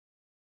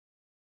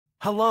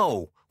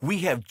Hello,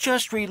 we have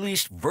just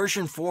released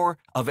version 4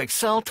 of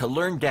Excel to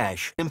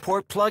Learndash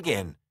import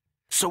plugin.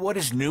 So what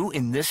is new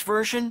in this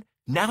version?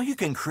 Now you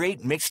can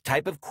create mixed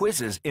type of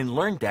quizzes in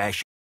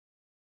Learndash.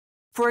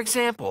 For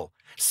example,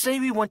 say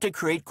we want to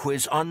create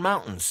quiz on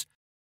mountains.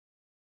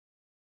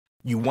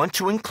 You want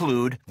to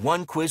include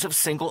one quiz of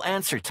single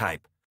answer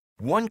type,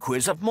 one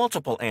quiz of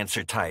multiple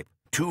answer type,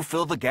 two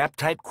fill-the-gap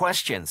type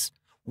questions,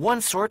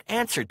 one sort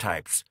answer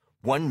types,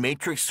 one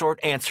matrix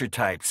sort answer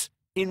types,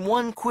 in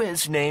one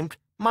quiz named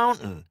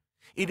Mountain.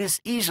 It is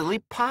easily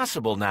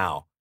possible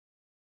now.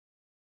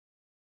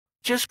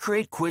 Just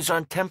create quiz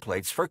on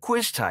templates for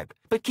quiz type,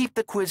 but keep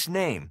the quiz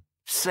name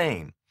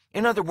same.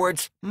 In other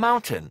words,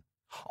 Mountain.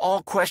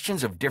 All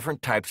questions of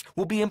different types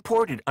will be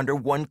imported under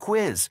one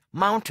quiz,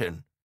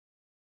 Mountain.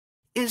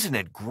 Isn't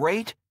it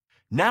great?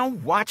 Now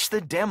watch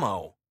the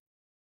demo.